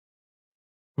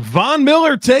Von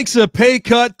Miller takes a pay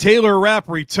cut. Taylor Rapp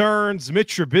returns.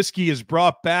 Mitch Trubisky is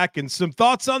brought back. And some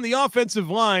thoughts on the offensive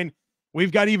line.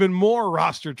 We've got even more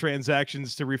roster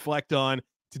transactions to reflect on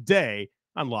today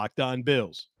on Locked On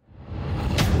Bills.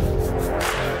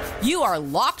 You are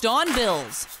Locked On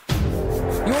Bills,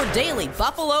 your daily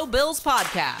Buffalo Bills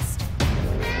podcast.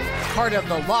 Part of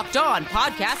the Locked On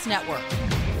Podcast Network,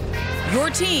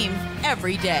 your team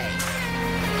every day.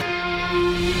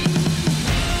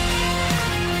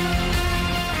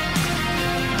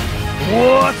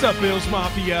 What's up, Bills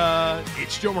Mafia?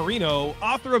 It's Joe Marino,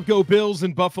 author of Go Bills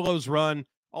and Buffalo's Run,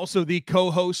 also the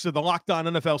co-host of the Locked On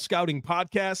NFL Scouting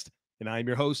Podcast, and I'm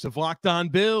your host of Locked On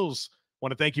Bills.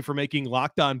 Want to thank you for making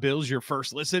Locked On Bills your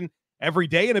first listen every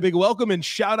day, and a big welcome and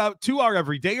shout out to our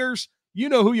everydayers. You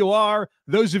know who you are.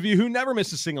 Those of you who never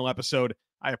miss a single episode,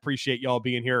 I appreciate y'all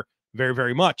being here very,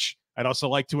 very much. I'd also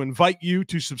like to invite you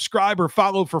to subscribe or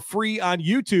follow for free on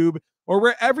YouTube or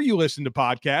wherever you listen to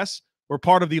podcasts. We're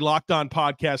part of the Locked On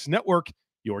Podcast Network,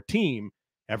 your team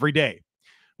every day.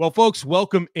 Well, folks,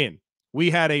 welcome in. We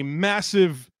had a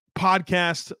massive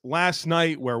podcast last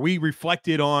night where we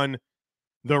reflected on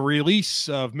the release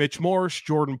of Mitch Morse,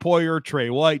 Jordan Poyer, Trey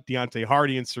White, Deonte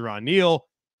Harty, and Siran Neal,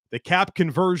 the cap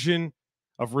conversion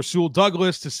of Rasul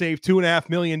Douglas to save $2.5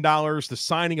 million, the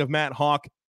signing of Matt Haack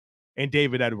and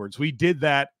David Edwards. We did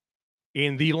that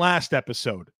in the last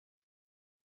episode.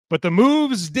 But the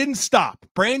moves didn't stop.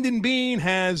 Brandon Beane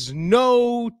has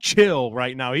no chill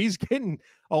right now. He's getting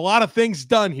a lot of things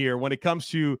done here when it comes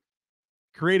to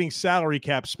creating salary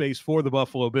cap space for the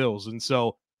Buffalo Bills. And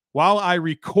so while I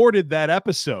recorded that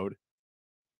episode,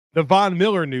 the Von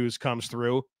Miller news comes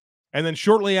through. And then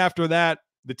shortly after that,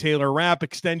 the Taylor Rapp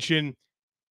extension,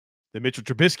 the Mitchell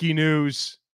Trubisky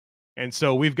news. And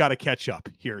so we've got to catch up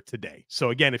here today. So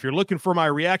again, if you're looking for my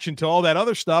reaction to all that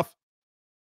other stuff,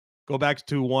 go back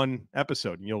to one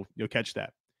episode and you'll catch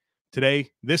that. Today,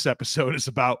 this episode is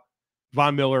about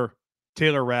Von Miller,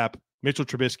 Taylor Rapp, Mitchell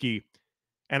Trubisky,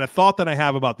 and a thought that I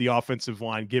have about the offensive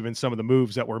line given some of the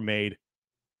moves that were made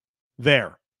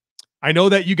there. I know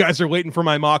that you guys are waiting for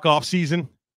my mock offseason.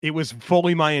 It was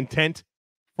fully my intent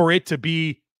for it to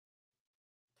be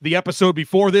the episode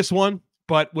before this one,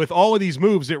 but with all of these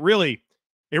moves, it really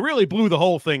blew the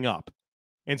whole thing up.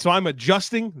 And so I'm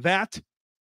adjusting that.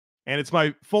 And it's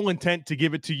my full intent to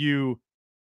give it to you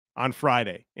on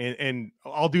Friday. And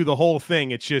I'll do the whole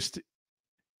thing. It's just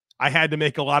I had to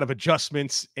make a lot of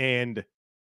adjustments, and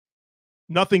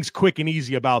nothing's quick and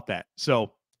easy about that.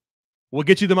 So we'll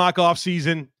get you the mock off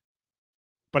season,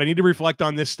 but I need to reflect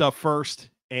on this stuff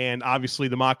first. And obviously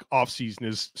the mock off season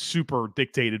is super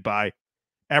dictated by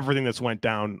everything that's went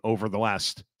down over the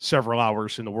last several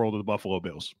hours in the world of the Buffalo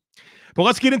Bills. But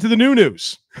let's get into the new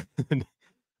news.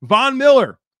 Von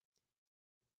Miller.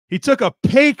 He took a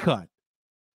pay cut,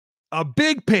 a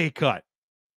big pay cut.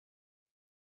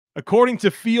 According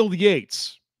to Field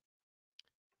Yates,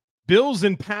 Bills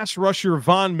and pass rusher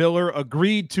Von Miller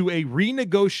agreed to a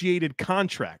renegotiated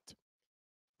contract.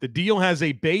 The deal has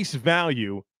a base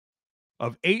value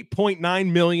of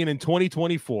 $8.9 million in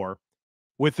 2024,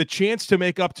 with the chance to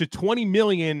make up to $20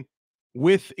 million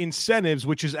with incentives,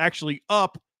 which is actually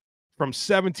up from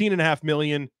 $17.5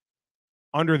 million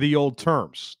under the old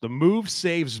terms. The move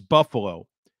saves Buffalo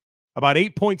about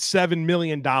 $8.7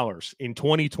 million in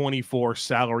 2024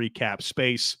 salary cap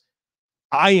space.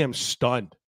 I am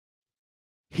stunned.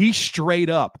 He straight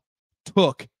up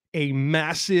took a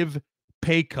massive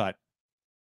pay cut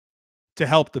to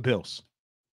help the Bills.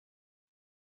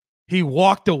 He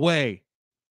walked away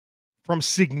from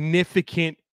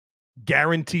significant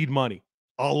guaranteed money,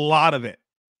 a lot of it,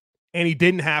 and he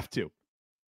didn't have to.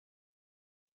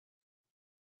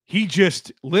 He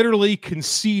just literally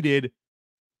conceded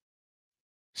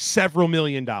several $1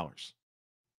 million.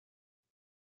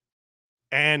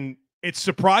 And it's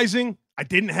surprising. I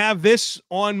didn't have this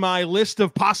on my list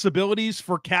of possibilities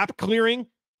for cap clearing.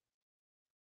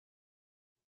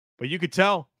 But you could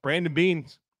tell Brandon Beane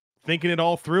thinking it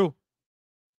all through.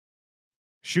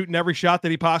 Shooting every shot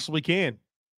that he possibly can.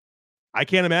 I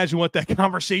can't imagine what that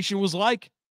conversation was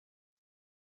like.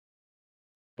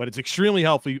 But it's extremely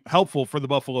helpful for the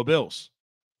Buffalo Bills.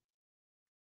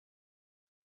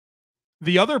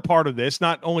 The other part of this,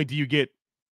 not only do you get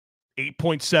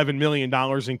 $8.7 million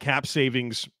in cap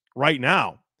savings right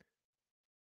now,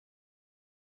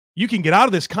 you can get out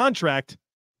of this contract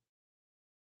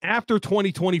after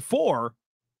 2024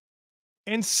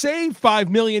 and save $5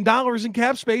 million in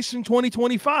cap space in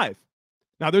 2025.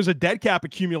 Now, there's a dead cap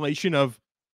accumulation of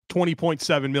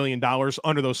 $20.7 million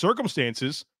under those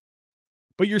circumstances,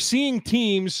 but you're seeing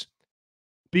teams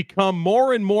become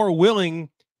more and more willing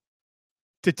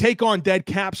to take on dead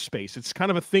cap space. It's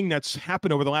kind of a thing that's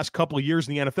happened over the last couple of years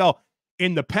in the NFL.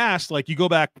 In the past, like you go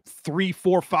back 3,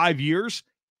 4, 5 years,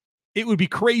 it would be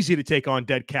crazy to take on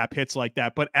dead cap hits like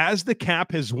that. But as the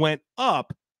cap has went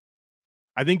up,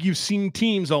 I think you've seen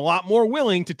teams a lot more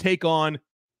willing to take on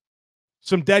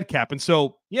some dead cap. And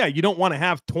so, yeah, you don't want to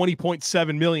have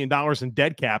 $20.7 million in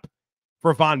dead cap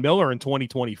for Von Miller in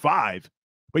 2025,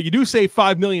 but you do save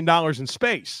 $5 million in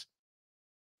space.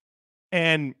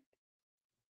 And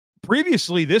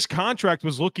previously, this contract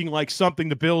was looking like something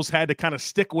the Bills had to kind of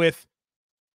stick with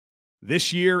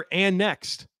this year and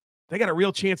next. They got a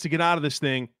real chance to get out of this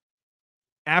thing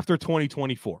after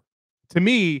 2024. To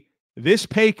me, this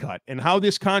pay cut and how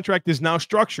this contract is now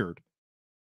structured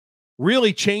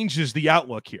really changes the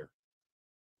outlook here.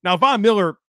 Now, Von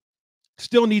Miller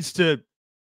still needs to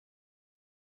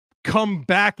come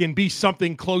back and be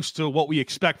something close to what we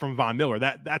expect from Von Miller.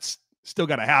 That's still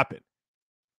got to happen.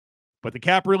 But the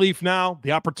cap relief now,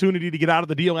 the opportunity to get out of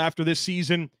the deal after this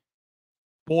season,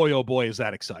 boy, oh boy, is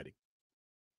that exciting.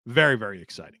 Very, very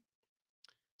exciting.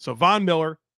 So Von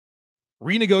Miller,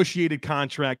 renegotiated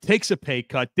contract, takes a pay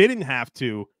cut, didn't have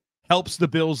to, helps the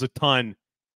Bills a ton,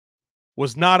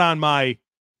 was not on my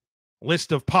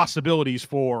list of possibilities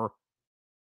for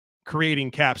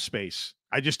creating cap space.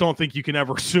 I just don't think you can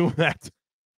ever assume that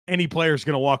any player is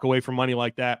going to walk away from money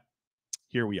like that.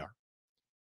 Here we are.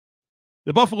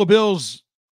 The Buffalo Bills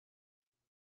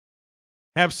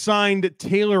have signed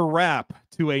Taylor Rapp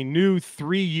to a new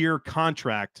 3-year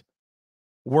contract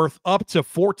worth up to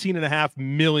 $14.5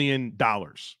 million.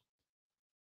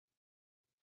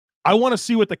 I want to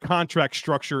see what the contract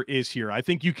structure is here. I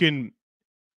think you can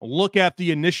look at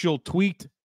the initial tweet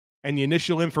and the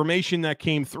initial information that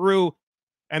came through,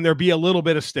 and there'll be a little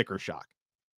bit of sticker shock.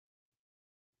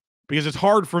 Because it's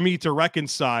hard for me to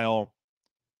reconcile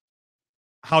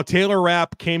how Taylor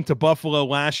Rapp came to Buffalo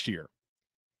last year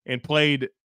and played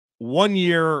 1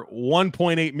 year,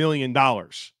 $1.8 million,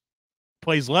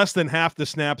 plays less than half the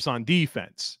snaps on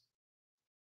defense,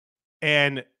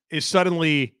 and is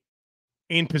suddenly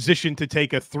in position to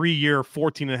take a 3-year,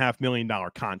 $14.5 million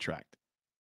contract.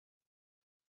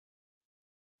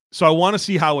 So I want to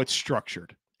see how it's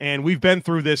structured. And we've been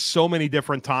through this so many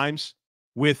different times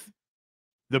with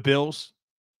the Bills.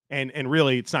 And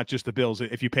really, it's not just the Bills.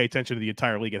 If you pay attention to the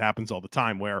entire league, it happens all the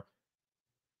time where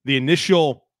the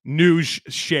initial news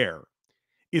share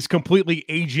is completely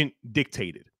agent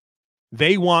dictated.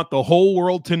 They want the whole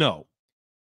world to know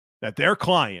that their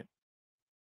client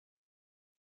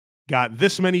got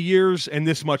this many years and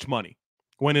this much money,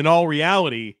 when in all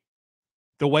reality,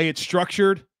 the way it's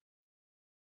structured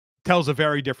tells a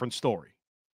very different story.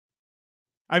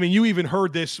 I mean, you even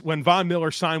heard this when Von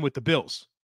Miller signed with the Bills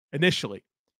initially.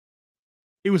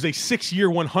 It was a 6-year,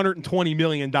 $120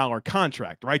 million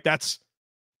contract, right? That's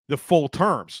the full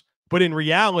terms. But in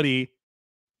reality,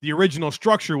 the original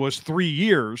structure was 3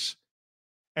 years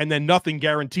and then nothing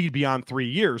guaranteed beyond 3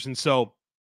 years. And so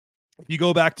if you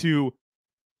go back to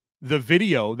the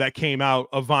video that came out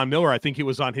of Von Miller, I think it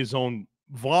was on his own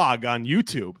vlog on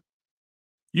YouTube,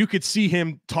 you could see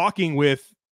him talking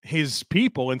with his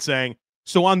people and saying,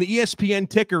 so on the ESPN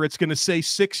ticker, it's going to say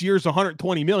 6 years,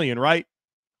 $120 million, right?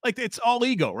 Like, it's all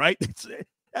ego, right?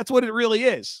 That's what it really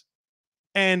is.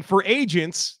 And for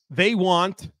agents, they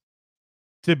want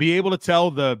to be able to tell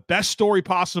the best story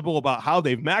possible about how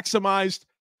they've maximized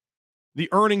the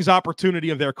earnings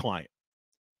opportunity of their client.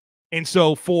 And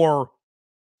so for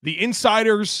the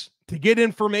insiders to get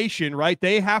information, right,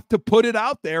 they have to put it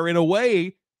out there in a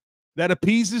way that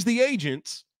appeases the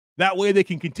agents. That way they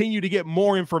can continue to get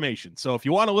more information. So if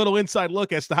you want a little inside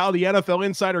look as to how the NFL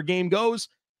insider game goes,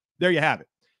 there you have it.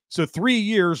 So 3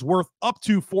 years worth up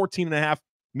to $14.5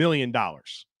 million.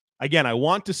 Again, I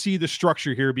want to see the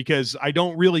structure here because I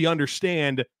don't really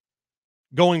understand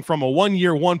going from a 1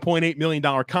 year, $1.8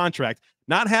 million contract,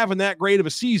 not having that great of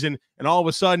a season, and all of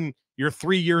a sudden you're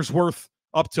 3 years worth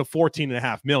up to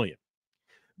 $14.5 million.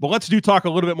 But let's talk a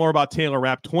little bit more about Taylor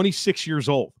Rapp, 26 years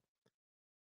old.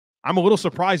 I'm a little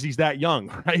surprised he's that young,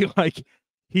 right? Like,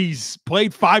 he's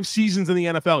played 5 seasons in the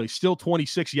NFL. He's still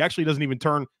 26. He actually doesn't even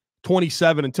turn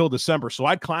 27 until December. So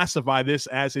I'd classify this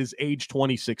as his age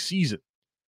 26 season.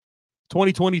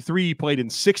 2023, he played in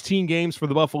 16 games for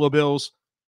the Buffalo Bills,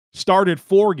 started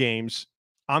 4 games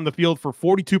on the field for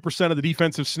 42% of the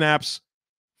defensive snaps,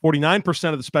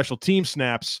 49% of the special team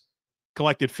snaps,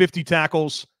 collected 50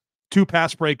 tackles, 2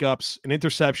 pass breakups, an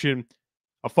interception,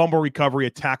 a fumble recovery, a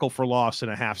tackle for loss,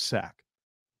 and a half sack.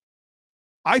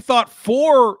 I thought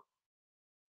for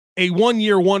a 1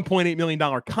 year, $1.8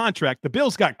 million contract, the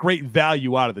Bills got great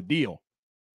value out of the deal.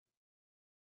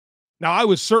 Now, I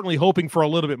was certainly hoping for a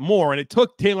little bit more, and it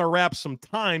took Taylor Rapp some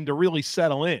time to really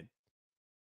settle in.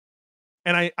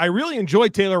 And I really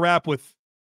enjoyed Taylor Rapp with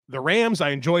the Rams. I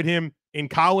enjoyed him in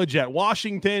college at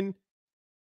Washington.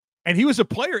 And he was a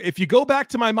player. If you go back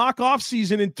to my mock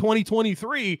offseason in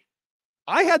 2023,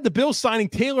 I had the Bills signing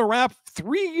Taylor Rapp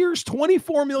 3 years,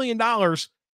 $24 million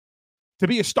to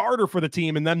be a starter for the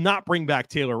team and then not bring back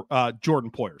Jordan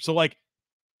Poyer. So, like,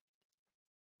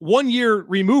 1 year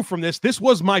removed from this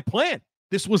was my plan.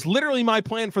 This was literally my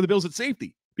plan for the Bills at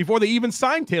safety before they even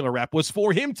signed Taylor Rapp, was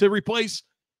for him to replace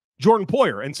Jordan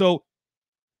Poyer. And so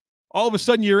all of a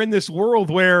sudden you're in this world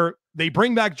where they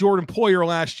bring back Jordan Poyer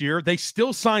last year. They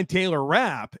still sign Taylor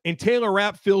Rapp, and Taylor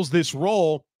Rapp fills this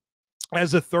role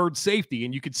as a third safety.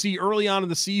 And you could see early on in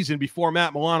the season, before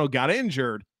Matt Milano got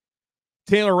injured,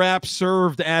 Taylor Rapp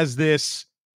served as this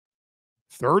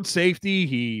third safety.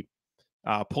 He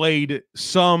played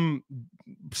some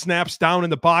snaps down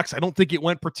in the box. I don't think it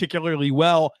went particularly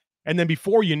well. And then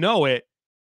before you know it,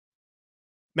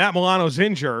 Matt Milano's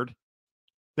injured.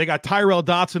 They got Tyrell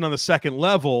Dotson on the second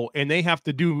level, and they have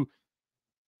to do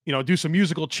some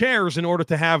musical chairs in order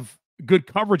to have good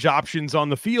coverage options on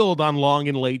the field on long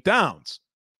and late downs.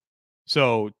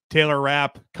 So Taylor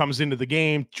Rapp comes into the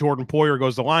game. Jordan Poyer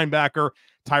goes to linebacker.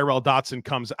 Tyrell Dotson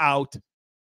comes out.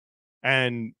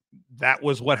 And that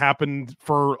was what happened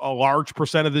for a large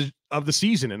percent of the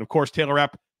season. And of course, Taylor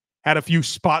Rapp had a few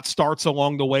spot starts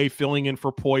along the way, filling in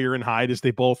for Poyer and Hyde as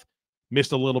they both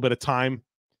missed a little bit of time,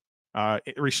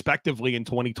 respectively, in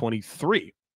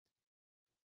 2023.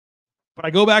 But I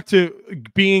go back to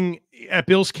being at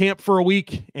Bills camp for a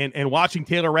week and watching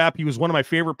Taylor Rapp. He was one of my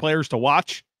favorite players to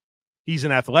watch. He's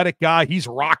an athletic guy. He's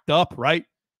rocked up, right?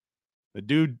 The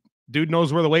dude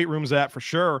knows where the weight room's at for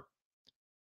sure.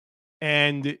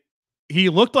 And he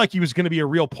looked like he was going to be a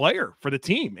real player for the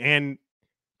team. And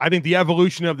I think the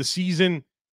evolution of the season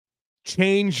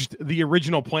changed the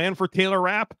original plan for Taylor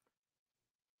Rapp.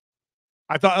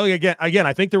 I thought, again,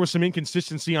 I think there was some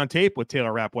inconsistency on tape with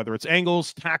Taylor Rapp, whether it's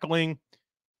angles, tackling,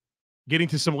 getting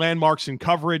to some landmarks in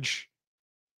coverage,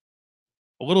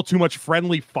 a little too much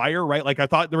friendly fire, right? Like, I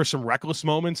thought there were some reckless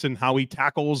moments in how he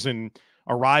tackles and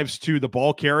arrives to the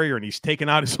ball carrier and he's taking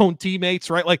out his own teammates,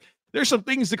 right? Like, there's some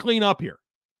things to clean up here.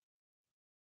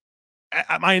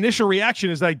 My initial reaction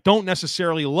is that I don't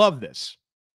necessarily love this.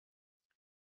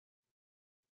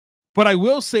 But I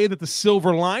will say that the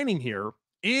silver lining here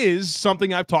is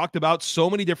something I've talked about so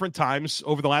many different times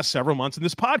over the last several months in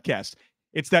this podcast.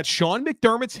 It's that Sean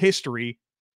McDermott's history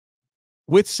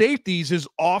with safeties is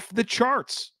off the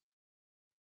charts.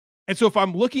 And so if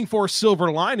I'm looking for a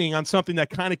silver lining on something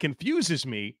that kind of confuses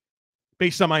me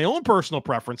based on my own personal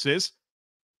preferences,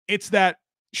 it's that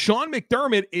Sean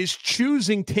McDermott is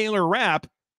choosing Taylor Rapp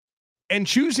and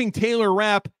choosing Taylor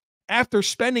Rapp after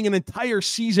spending an entire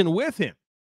season with him.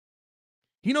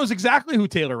 He knows exactly who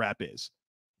Taylor Rapp is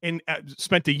and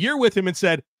spent a year with him and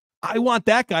said, I want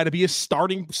that guy to be a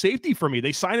starting safety for me.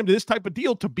 They signed him to this type of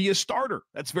deal to be a starter.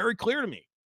 That's very clear to me.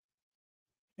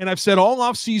 And I've said all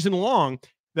off season long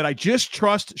that I just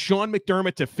trust Sean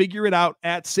McDermott to figure it out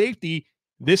at safety.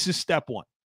 This is step one.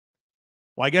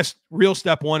 Well, I guess real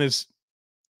step one is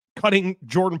cutting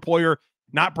Jordan Poyer,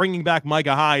 not bringing back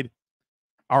Micah Hyde.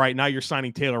 All right, now you're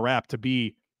signing Taylor Rapp to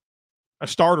be a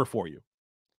starter for you.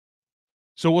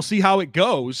 So we'll see how it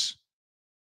goes.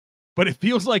 But it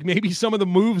feels like maybe some of the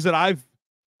moves that I've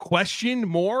questioned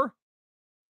more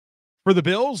for the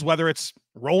Bills, whether it's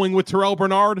rolling with Terrell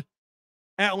Bernard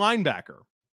at linebacker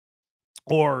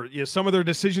or some of their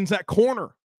decisions at corner,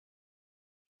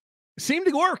 seem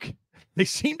to work. They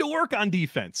seem to work on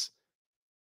defense.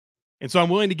 And so I'm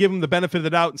willing to give them the benefit of the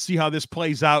doubt and see how this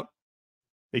plays out.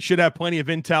 They should have plenty of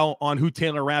intel on who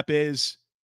Taylor Rapp is.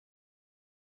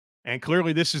 And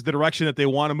clearly this is the direction that they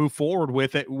want to move forward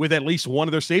with at least one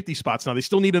of their safety spots. Now, they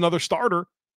still need another starter.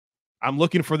 I'm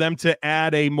looking for them to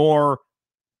add a more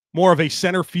of a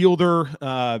center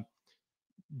fielder,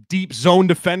 deep zone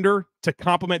defender to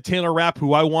complement Taylor Rapp,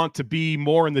 who I want to be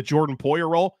more in the Jordan Poyer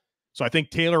role. So I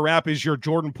think Taylor Rapp is your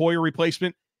Jordan Poyer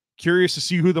replacement. Curious to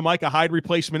see who the Micah Hyde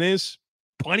replacement is.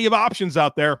 Plenty of options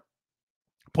out there.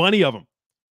 Plenty of them.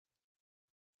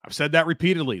 I've said that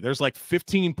repeatedly. There's like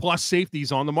 15 plus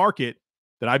safeties on the market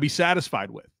that I'd be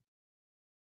satisfied with.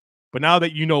 But now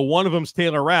that you know one of them's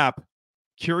Taylor Rapp,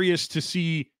 curious to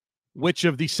see which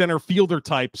of the center fielder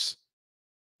types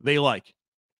they like.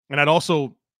 And I'd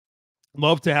also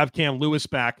love to have Cam Lewis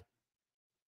back,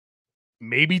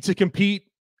 maybe to compete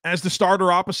as the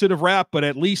starter opposite of Rapp, but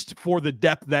at least for the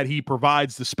depth that he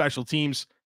provides, the special teams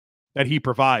that he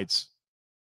provides.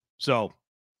 So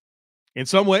in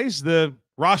some ways, the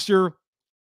roster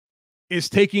is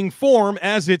taking form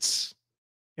as it's,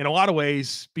 in a lot of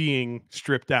ways, being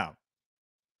stripped out.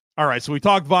 All right, so we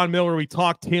talked Von Miller, we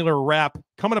talked Taylor Rapp.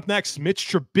 Coming up next, Mitch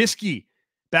Trubisky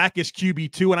back as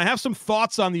QB2, and I have some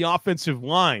thoughts on the offensive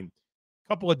line. A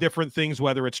couple of different things,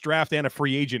 whether it's draft and a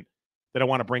free agent, that I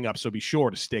want to bring up, so be sure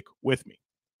to stick with me.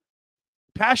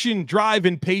 Passion, drive,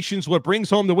 and patience, what brings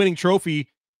home the winning trophy,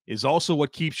 is also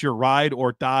what keeps your ride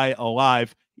or die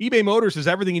alive. eBay Motors has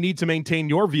everything you need to maintain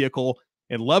your vehicle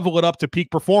and level it up to peak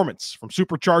performance. From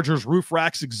superchargers, roof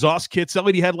racks, exhaust kits,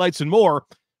 LED headlights, and more,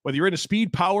 whether you're into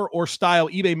speed, power, or style,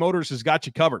 eBay Motors has got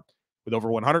you covered. With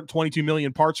over 122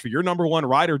 million parts for your number one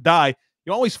ride or die,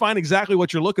 you always find exactly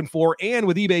what you're looking for. And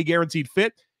with eBay Guaranteed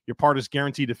Fit, your part is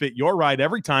guaranteed to fit your ride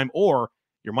every time or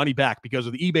your money back. Because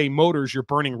with eBay Motors, you're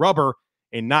burning rubber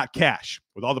and not cash.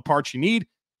 With all the parts you need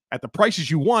at the prices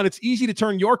you want, it's easy to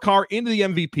turn your car into the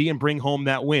MVP and bring home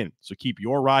that win. So keep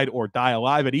your ride or die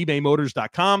alive at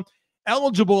ebaymotors.com.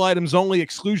 Eligible items only.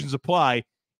 Exclusions apply.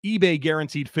 eBay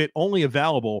Guaranteed Fit only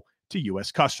available to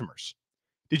U.S. customers.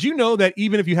 Did you know that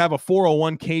even if you have a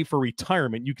 401k for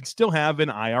retirement, you can still have an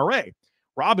IRA?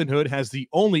 Robinhood has the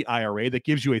only IRA that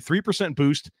gives you a 3%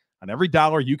 boost on every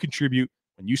dollar you contribute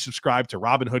when you subscribe to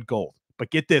Robinhood Gold.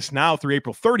 But get this, now through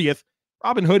April 30th,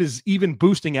 Robinhood is even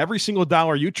boosting every single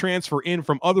dollar you transfer in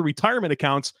from other retirement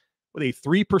accounts with a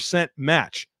 3%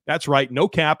 match. That's right, no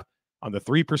cap on the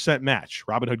 3% match.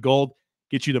 Robinhood Gold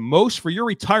gets you the most for your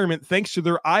retirement thanks to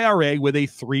their IRA with a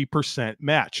 3%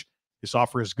 match. This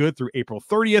offer is good through April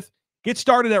 30th. Get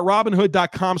started at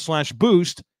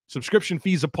robinhood.com/boost. Subscription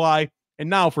fees apply. And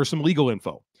now for some legal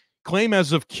info. Claim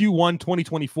as of Q1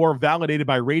 2024, validated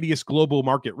by Radius Global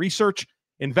Market Research.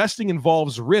 Investing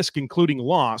involves risk, including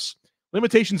loss.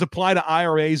 Limitations apply to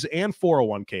IRAs and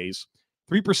 401ks.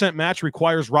 3% match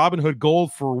requires Robinhood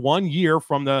Gold for 1 year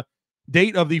from the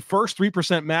date of the first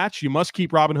 3% match. You must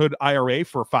keep Robinhood IRA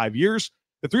for 5 years.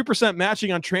 The 3%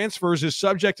 matching on transfers is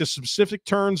subject to specific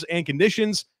terms and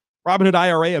conditions. Robinhood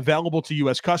IRA available to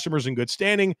U.S. customers in good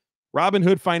standing.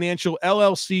 Robinhood Financial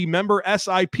LLC member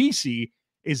SIPC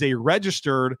is a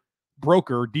registered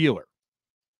broker-dealer.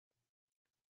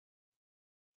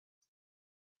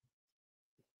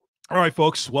 All right,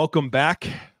 folks, welcome back.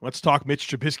 Let's talk Mitch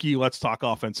Trubisky. Let's talk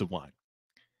offensive line.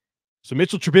 So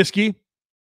Mitchell Trubisky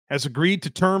has agreed to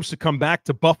terms to come back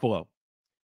to Buffalo.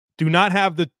 Do not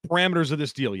have the parameters of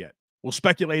this deal yet. We'll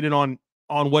speculate it on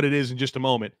what it is in just a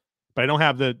moment, but I don't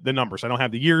have the numbers. I don't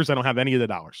have the years. I don't have any of the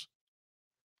dollars.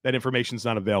 That information is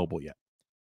not available yet.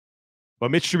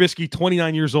 But Mitch Trubisky,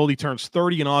 29 years old, he turns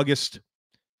 30 in August,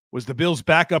 was the Bills'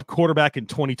 backup quarterback in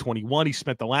 2021. He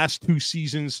spent the last 2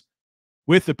 seasons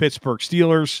with the Pittsburgh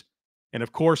Steelers, and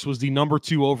of course was the number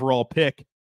 2 overall pick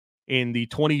in the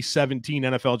 2017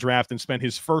 NFL draft and spent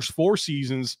his first 4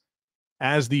 seasons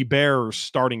as the Bears'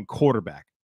 starting quarterback.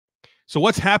 So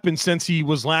what's happened since he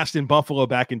was last in Buffalo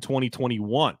back in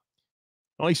 2021?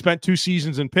 Well, he spent 2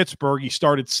 seasons in Pittsburgh. He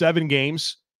started 7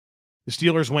 games. The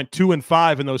Steelers went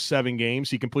 2-5 in those 7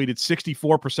 games. He completed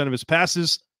 64% of his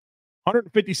passes,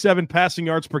 157 passing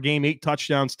yards per game, 8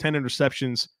 touchdowns, 10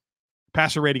 interceptions,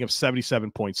 passer rating of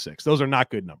 77.6. Those are not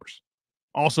good numbers.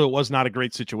 Also, it was not a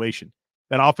great situation.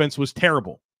 That offense was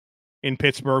terrible in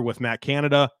Pittsburgh with Matt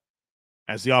Canada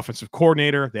as the offensive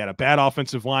coordinator. They had a bad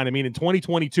offensive line. I mean, in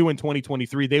 2022 and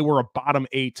 2023, they were a bottom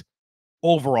 8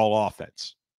 overall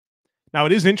offense. Now,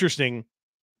 it is interesting,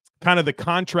 kind of the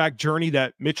contract journey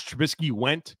that Mitch Trubisky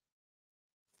went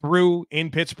through in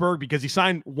Pittsburgh, because he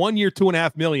signed 1 year,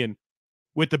 $2.5 million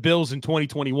with the Bills in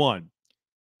 2021.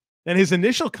 And his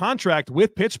initial contract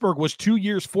with Pittsburgh was 2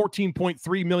 years,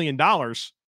 $14.3 million.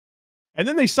 And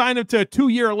then they signed him to a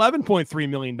 2-year, $11.3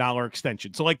 million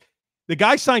extension. So, like, the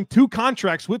guy signed 2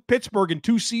 contracts with Pittsburgh in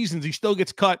 2 seasons. He still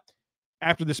gets cut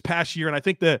after this past year. And I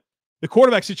think the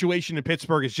quarterback situation in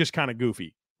Pittsburgh is just kind of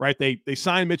goofy, right? They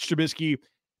signed Mitch Trubisky.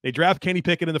 They draft Kenny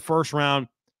Pickett in the first round.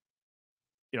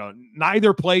 You know,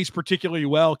 neither plays particularly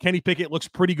well. Kenny Pickett looks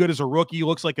pretty good as a rookie. He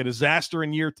looks like a disaster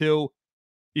in year 2.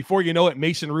 Before you know it,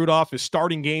 Mason Rudolph is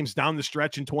starting games down the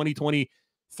stretch in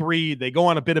 2023. They go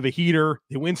on a bit of a heater.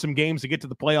 They win some games to get to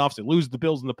the playoffs. They lose the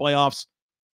Bills in the playoffs.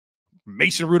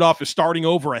 Mason Rudolph is starting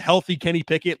over a healthy Kenny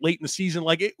Pickett late in the season.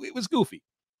 Like, it was goofy.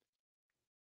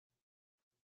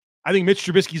 I think Mitch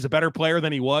Trubisky is a better player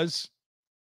than he was,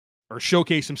 or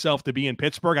showcase himself to be in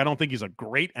Pittsburgh. I don't think he's a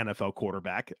great NFL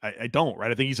quarterback. I don't,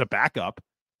 right? I think he's a backup.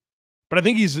 But I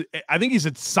think he's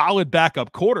a solid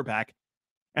backup quarterback.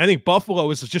 And I think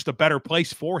Buffalo is just a better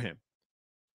place for him.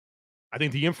 I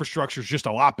think the infrastructure is just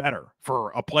a lot better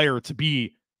for a player to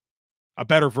be a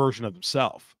better version of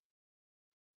himself.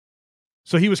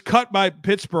 So he was cut by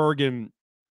Pittsburgh, and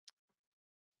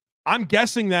I'm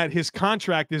guessing that his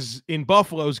contract is in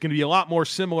Buffalo is going to be a lot more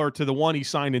similar to the one he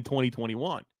signed in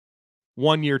 2021.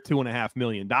 1 year, $2.5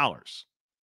 million.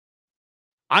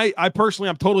 I personally,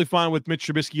 I'm totally fine with Mitch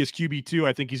Trubisky as QB2.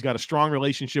 I think he's got a strong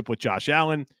relationship with Josh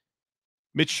Allen.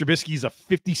 Mitch Trubisky is a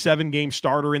 57-game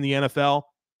starter in the NFL.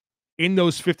 In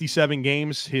those 57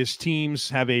 games, his teams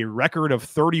have a record of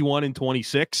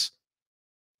 31-26.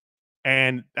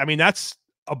 And, I mean, that's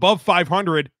above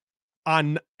 500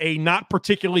 on a not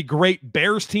particularly great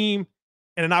Bears team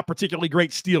and a not particularly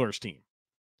great Steelers team.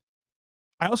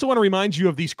 I also want to remind you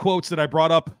of these quotes that I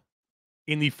brought up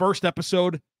in the first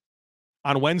episode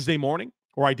on Wednesday morning,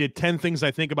 where I did 10 things I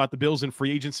think about the Bills in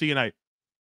free agency. And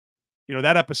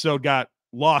that episode got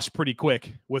lost pretty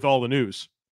quick with all the news.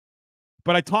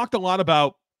 But I talked a lot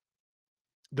about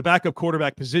the backup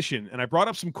quarterback position, and I brought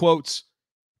up some quotes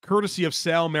courtesy of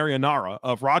Sal Marianara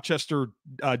of Rochester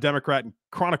Democrat and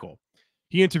Chronicle.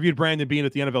 He interviewed Brandon Beane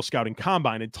at the NFL Scouting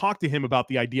Combine and talked to him about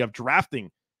the idea of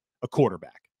drafting a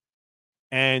quarterback.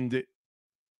 And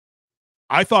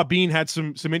I thought Beane had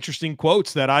some interesting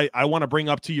quotes that I want to bring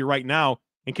up to you right now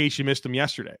in case you missed them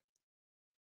yesterday.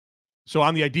 So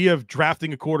on the idea of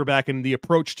drafting a quarterback and the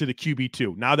approach to the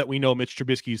QB2, now that we know Mitch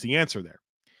Trubisky is the answer there.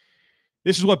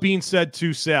 This is what Beane said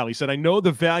to Sal. He said, I know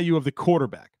the value of the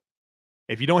quarterback.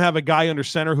 If you don't have a guy under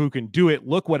center who can do it,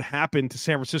 look what happened to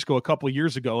San Francisco a couple of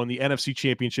years ago in the NFC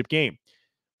Championship game.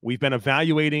 We've been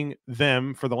evaluating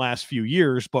them for the last few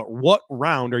years, but what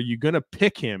round are you going to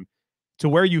pick him to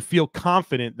where you feel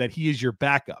confident that he is your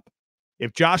backup?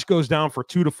 If Josh goes down for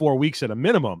 2 to 4 weeks at a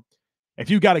minimum, if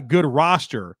you got a good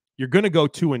roster, you're going to go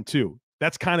 2-2.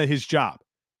 That's kind of his job.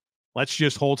 Let's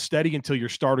just hold steady until your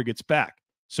starter gets back.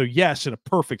 So yes, in a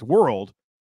perfect world,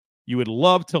 you would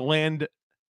love to land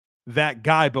that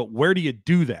guy, but where do you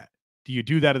do that? Do you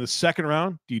do that in the second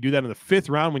round? Do you do that in the fifth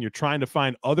round when you're trying to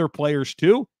find other players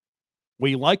too?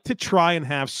 We like to try and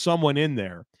have someone in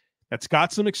there that's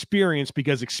got some experience,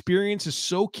 because experience is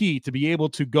so key to be able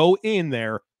to go in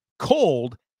there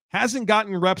cold, hasn't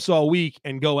gotten reps all week,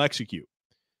 and go execute.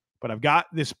 But I've got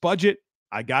this budget.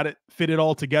 I got it fitted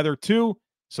all together too.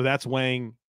 So that's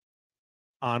weighing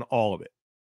on all of it.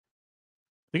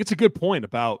 I think it's a good point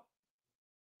about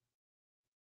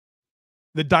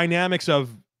the dynamics of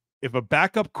if a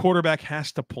backup quarterback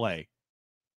has to play,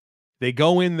 they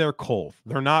go in there cold.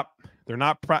 They're not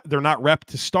rep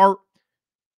to start,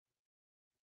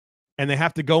 and they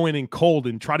have to go in cold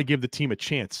and try to give the team a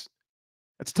chance.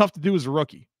 That's tough to do as a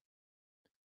rookie.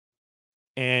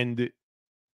 And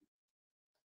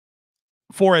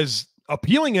for as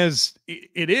appealing as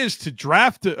it is to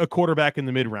draft a quarterback in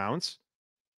the mid rounds,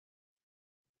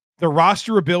 the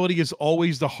roster ability is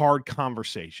always the hard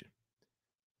conversation.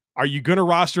 Are you going to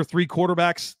roster 3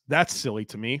 quarterbacks? That's silly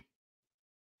to me.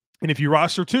 And if you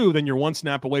roster 2, then you're one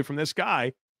snap away from this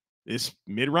guy, this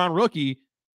mid-round rookie,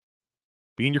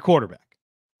 being your quarterback.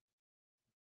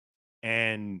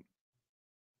 And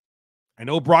I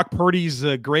know Brock Purdy's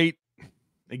a great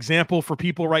example for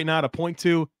people right now to point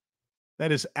to.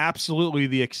 That is absolutely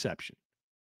the exception.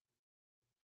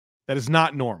 That is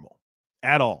not normal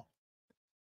at all.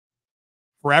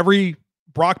 For every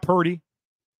Brock Purdy,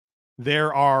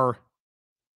 there are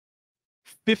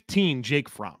 15 Jake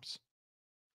Fromms.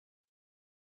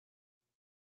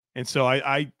 And so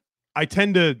I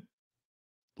tend to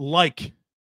like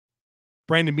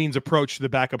Brandon Beane's approach to the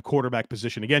backup quarterback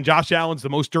position. Again, Josh Allen's the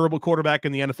most durable quarterback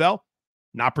in the NFL.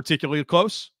 Not particularly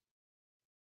close.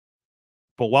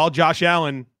 But while Josh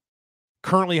Allen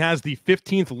currently has the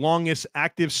 15th longest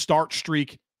active start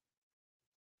streak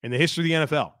in the history of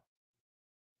the NFL,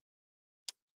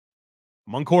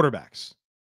 among quarterbacks,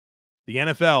 the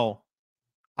NFL,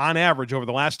 on average, over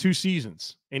the last 2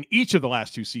 seasons, in each of the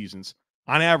last 2 seasons,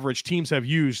 on average, teams have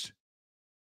used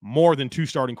more than 2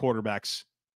 starting quarterbacks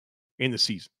in the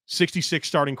season. 66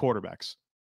 starting quarterbacks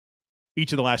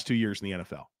each of the last 2 years in the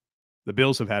NFL. The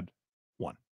Bills have had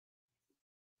 1.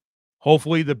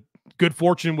 Hopefully, the good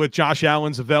fortune with Josh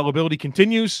Allen's availability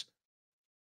continues.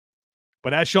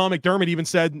 But as Sean McDermott even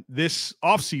said this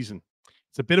offseason,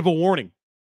 it's a bit of a warning.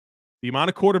 The amount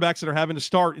of quarterbacks that are having to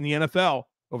start in the NFL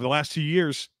over the last 2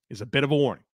 years is a bit of a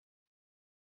warning.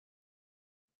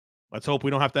 Let's hope we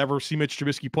don't have to ever see Mitch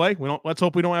Trubisky play. Let's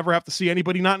hope we don't ever have to see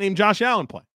anybody not named Josh Allen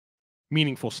play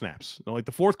meaningful snaps. Like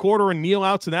the fourth quarter and kneel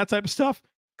outs and that type of stuff,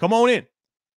 come on in.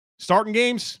 Starting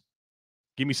games,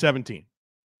 give me 17.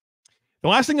 The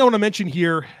last thing I want to mention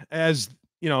here, as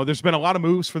you know, there's been a lot of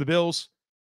moves for the Bills,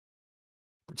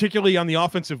 particularly on the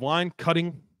offensive line,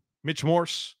 cutting Mitch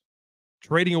Morse,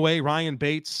 trading away Ryan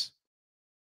Bates,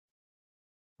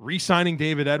 re-signing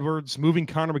David Edwards, moving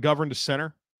Connor McGovern to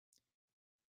center.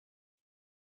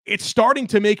 it's starting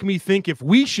to make me think if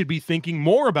we should be thinking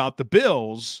more about the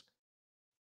Bills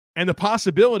and the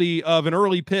possibility of an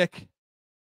early pick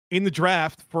in the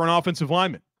draft for an offensive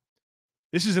lineman.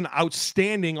 This is an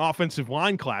outstanding offensive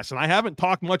line class, and I haven't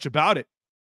talked much about it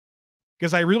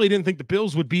because I really didn't think the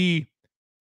Bills would be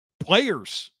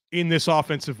players in this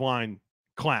offensive line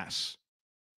class.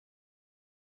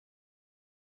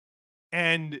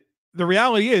 And the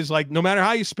reality is, like, no matter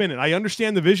how you spin it, I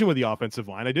understand the vision with the offensive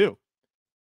line. I do.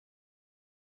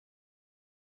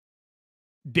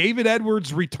 David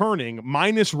Edwards returning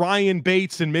minus Ryan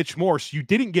Bates and Mitch Morse, you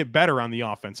didn't get better on the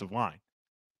offensive line.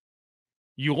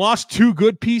 You lost 2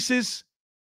 good pieces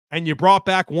and you brought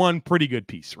back 1 pretty good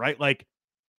piece, right? Like,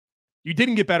 you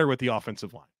didn't get better with the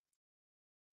offensive line.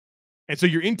 And so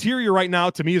your interior right now,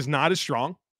 to me, is not as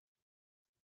strong.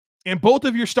 And both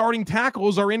of your starting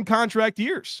tackles are in contract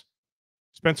years.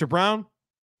 Spencer Brown,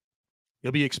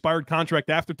 he'll be expired contract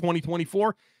after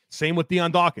 2024. Same with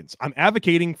Deion Dawkins. I'm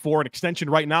advocating for an extension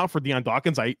right now for Deion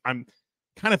Dawkins. I'm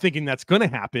kind of thinking that's going to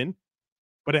happen,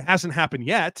 but it hasn't happened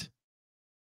yet.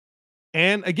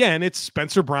 And again, it's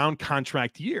Spencer Brown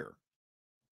contract year.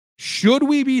 Should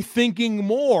we be thinking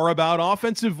more about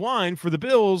offensive line for the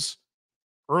Bills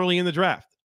early in the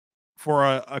draft for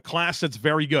a class that's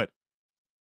very good?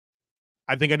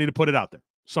 I think I need to put it out there.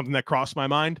 Something that crossed my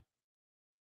mind.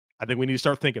 I think we need to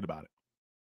start thinking about it.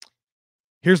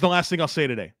 Here's the last thing I'll say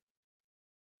today.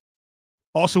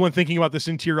 Also, when thinking about this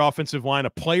interior offensive line, a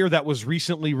player that was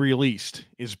recently released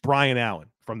is Brian Allen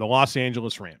from the Los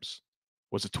Angeles Rams.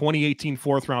 Was a 2018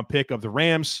 4th-round pick of the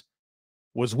Rams.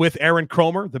 Was with Aaron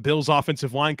Kromer, the Bills'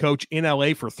 offensive line coach, in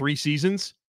LA for 3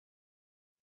 seasons.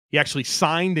 He actually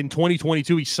signed in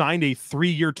 2022. He signed a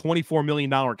 3-year, $24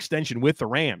 million extension with the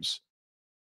Rams.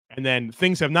 And then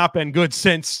things have not been good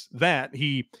since that.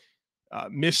 He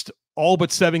missed all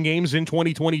but 7 games in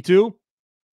 2022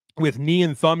 with knee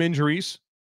and thumb injuries.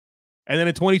 And then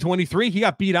in 2023, he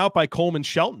got beat out by Coleman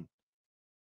Shelton,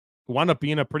 who wound up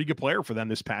being a pretty good player for them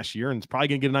this past year and is probably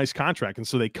going to get a nice contract. And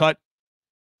so they cut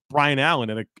Brian Allen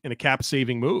in a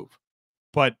cap-saving move.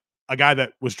 But a guy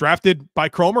that was drafted by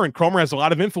Kromer, and Kromer has a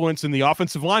lot of influence in the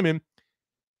offensive lineman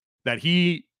that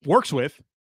he works with,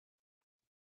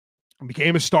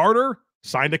 became a starter,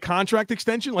 signed a contract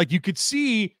extension. Like, you could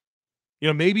see,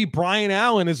 maybe Brian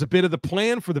Allen is a bit of the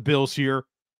plan for the Bills here.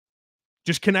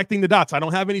 Just connecting the dots. I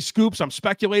don't have any scoops. I'm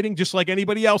speculating just like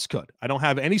anybody else could. I don't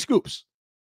have any scoops.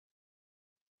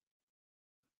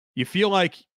 You feel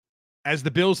like as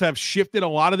the Bills have shifted a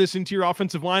lot of this interior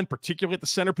offensive line, particularly at the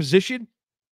center position,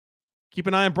 keep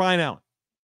an eye on Brian Allen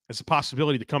as a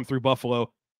possibility to come through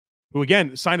Buffalo, who,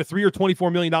 again, signed a 3-year,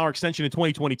 $24 million extension in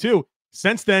 2022.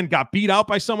 Since then, got beat out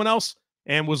by someone else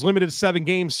and was limited to 7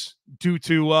 games due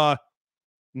to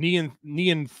knee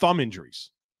and thumb injuries.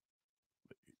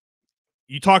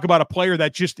 You talk about a player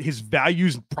that just his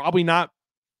value's probably not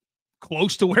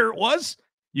close to where it was.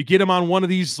 You get him on one of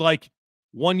these like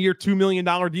 1-year, $2 million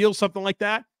deals, something like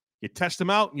that. You test him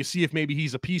out and you see if maybe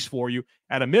he's a piece for you.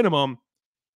 At a minimum,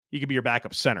 he could be your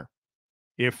backup center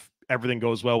if everything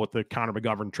goes well with the Connor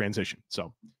McGovern transition.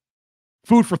 So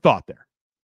food for thought there.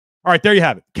 All right, there you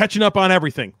have it. Catching up on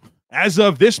everything. As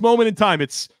of this moment in time,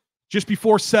 it's just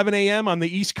before 7 a.m. on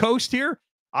the East Coast here.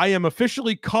 I am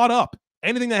officially caught up.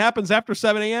 Anything that happens after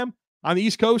 7 a.m. on the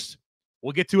East Coast,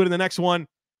 we'll get to it in the next one.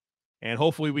 And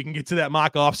hopefully we can get to that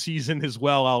mock off season as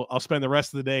well. I'll spend the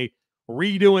rest of the day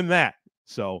redoing that.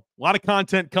 So a lot of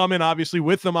content coming, obviously,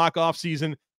 with the mock off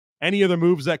season, any other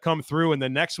moves that come through. And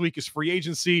then next week is free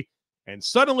agency. And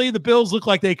suddenly the Bills look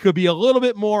like they could be a little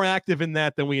bit more active in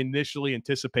that than we initially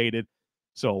anticipated.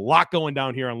 So a lot going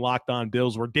down here on Locked On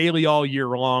Bills. We're daily all year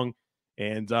long.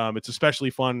 And it's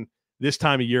especially fun this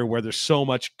time of year where there's so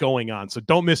much going on. So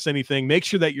don't miss anything. Make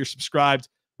sure that you're subscribed.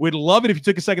 We'd love it if you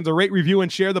took a second to rate, review,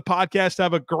 and share the podcast.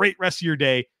 Have a great rest of your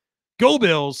day. Go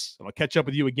Bills. And I'll catch up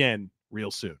with you again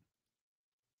real soon.